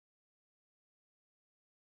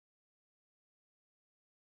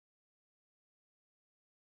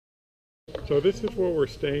So this is where we're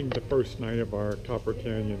staying the first night of our Copper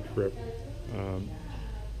Canyon trip.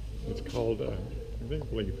 It's called, I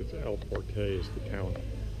believe it's El Fuerte is the town.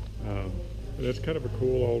 And it's kind of a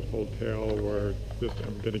cool old hotel where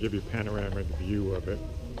I'm going to give you a panoramic view of it.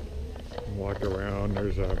 And walk around.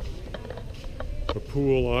 There's a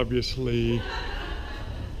pool, obviously,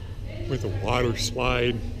 with a water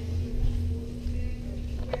slide.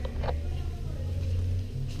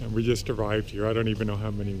 And we just arrived here. I don't even know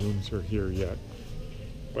how many rooms are here yet.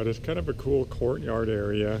 But it's kind of a cool courtyard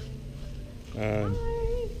area,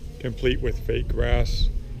 complete with fake grass.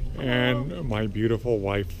 And my beautiful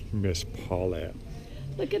wife, Miss Paulette.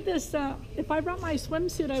 Look at this. If I brought my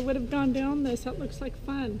swimsuit, I would have gone down this. That looks like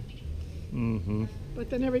fun. Mm-hmm. But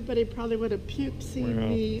then everybody probably would have puked seeing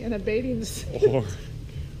me in a bathing suit.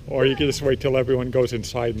 Or you can just wait till everyone goes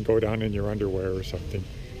inside and go down in your underwear or something.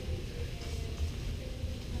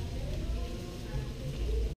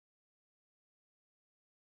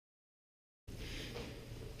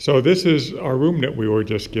 So this is our room that we were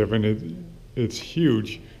just given. It's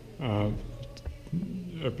huge. A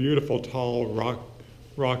beautiful tall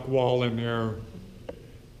rock wall in there,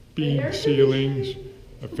 beam ceilings,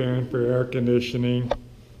 a fan for air conditioning,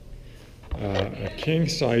 a king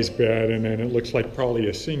size bed, and then it looks like probably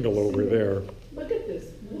a single over there. Look at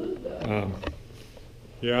this wood though.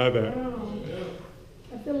 Yeah, wow.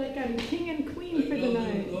 I feel like I'm king and queen for the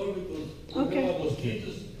night. Okay.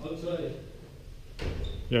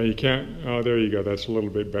 Yeah, you can't, oh, there you go. That's a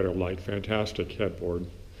little bit better light. Fantastic headboard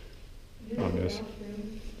on this.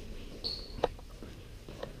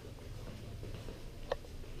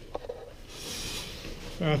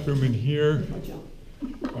 Bathroom in here.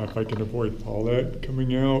 If I can avoid Paulette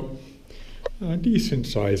coming out. Decent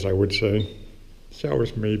size, I would say.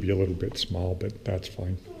 Shower's maybe a little bit small, but that's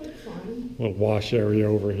fine. Little wash area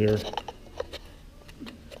over here.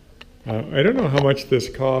 I don't know how much this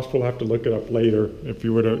costs. We'll have to look it up later. If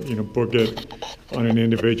you were to, book it on an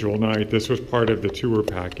individual night, this was part of the tour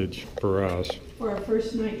package for us. For our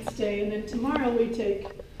first night stay, and then tomorrow we take.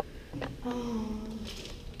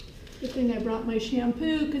 Good thing I brought my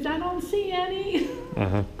shampoo because I don't see any.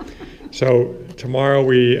 So tomorrow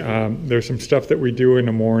there's some stuff that we do in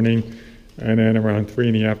the morning, and then around 3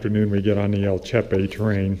 in the afternoon we get on the El Chepe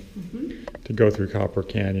train to go through Copper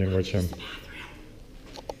Canyon, which I'm.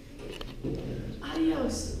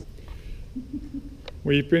 Adios.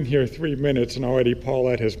 We've been here 3 minutes and already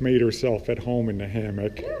Paulette has made herself at home in the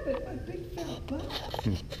hammock. Yeah, but my big fat butt.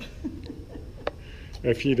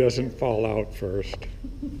 If she doesn't fall out first.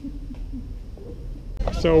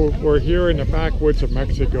 So we're here in the backwoods of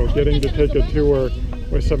Mexico getting to take a tour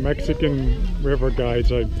with some Mexican river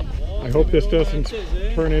guides. I hope this doesn't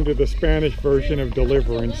turn into the Spanish version of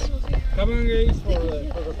Deliverance.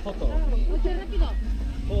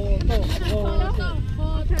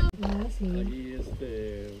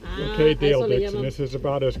 Okay, Dale Dixon, this is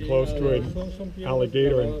about as close to an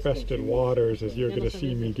alligator-infested waters as you're going to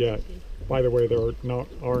see me get. By the way, there are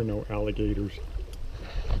no alligators.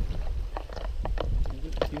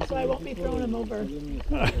 So I won't be throwing them over.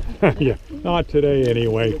 Yeah, not today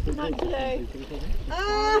anyway. Not today.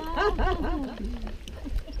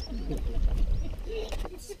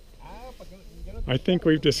 I think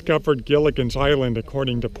we've discovered Gilligan's Island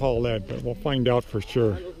according to Paulette, but we'll find out for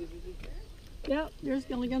sure. Yep, there's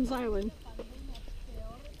Gilligan's Island.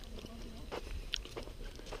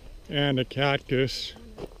 And a cactus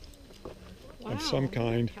of some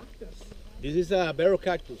kind. This is a barrel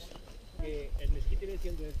cactus.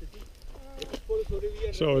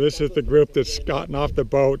 So this is the group that's gotten off the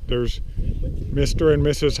boat. There's Mr. and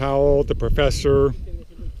Mrs. Howell, the professor,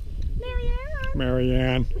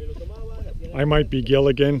 Marianne. I might be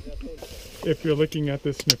Gilligan. If you're looking at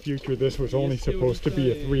this in the future, this was only supposed to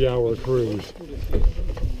be a 3-hour cruise.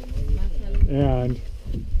 And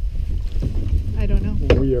I don't know.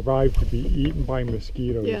 We arrived to be eaten by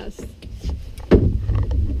mosquitoes. Yes.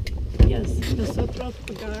 Yes, nosotros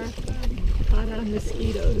pagar para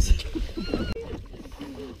mosquitoes.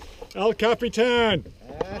 El Capitan!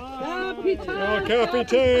 El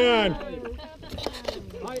Capitan!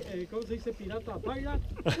 ¿Cómo se dice pirata? Baila.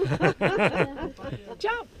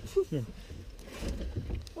 Jump!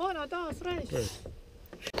 1, 2, 3.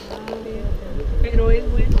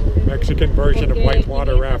 Mexican version of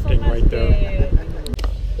whitewater rafting right there.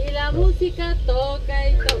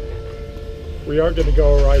 We are going to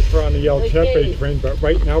go right on the El Chepe train, but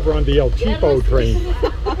right now we're on the El Cheapo train.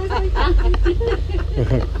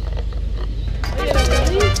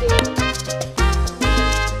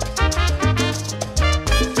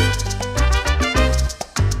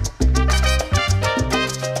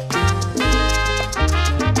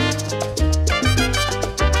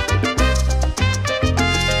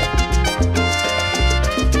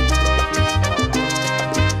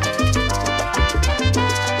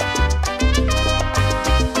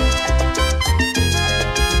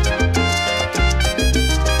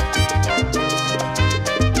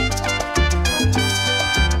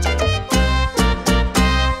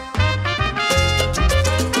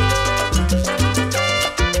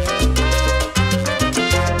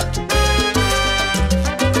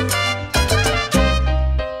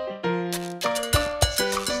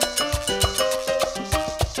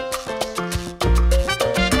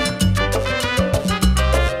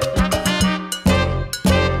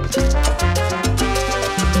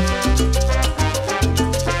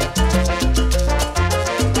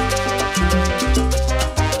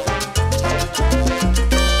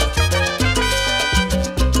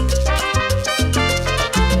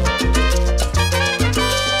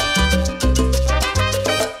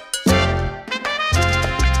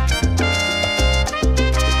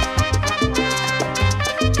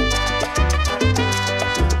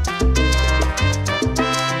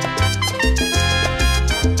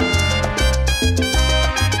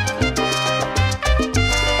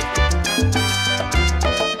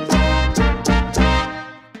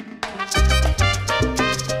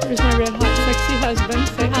 Kevin.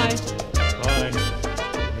 Say hi. Hi.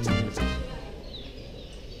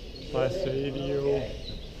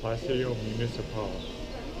 Paseo Municipal.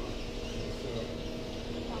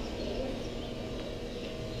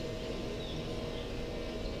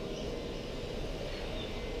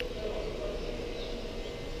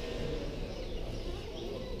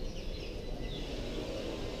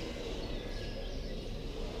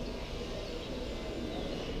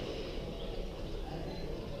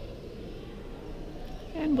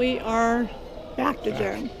 And we are back to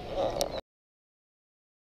June.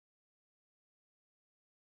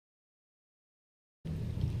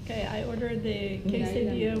 Okay, I ordered the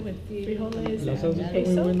quesadilla with frijoles La salsa and está muy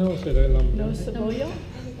queso, buena o será el hambre. no cebolla,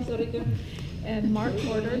 and Mark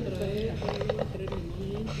ordered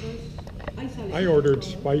I ordered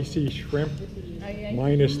spicy shrimp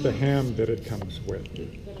minus the ham that it comes with.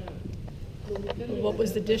 what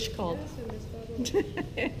was the dish called?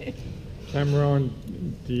 Cameron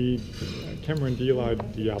de la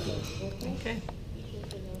Diablo. Okay,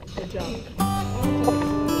 good job.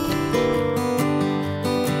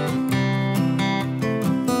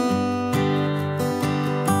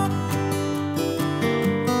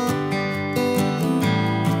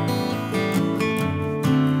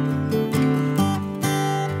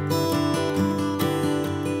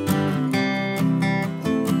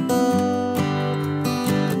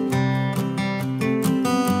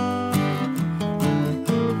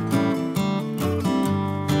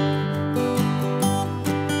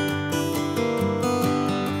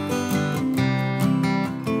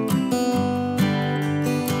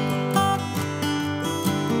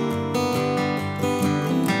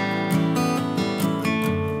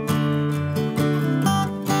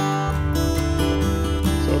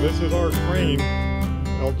 This is our train,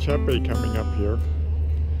 El Chepe, coming up here.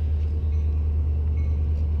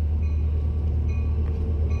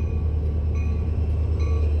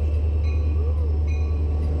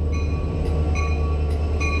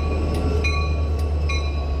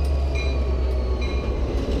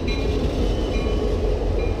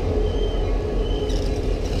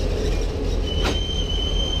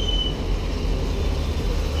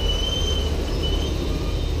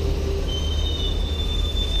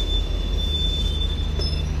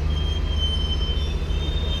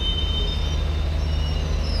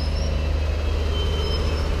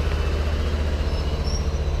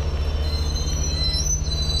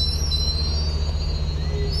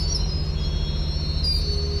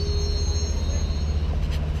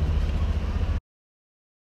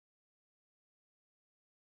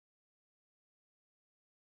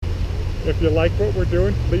 If you like what we're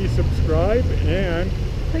doing, please subscribe and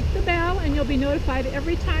Click the bell and you'll be notified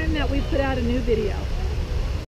every time that we put out a new video.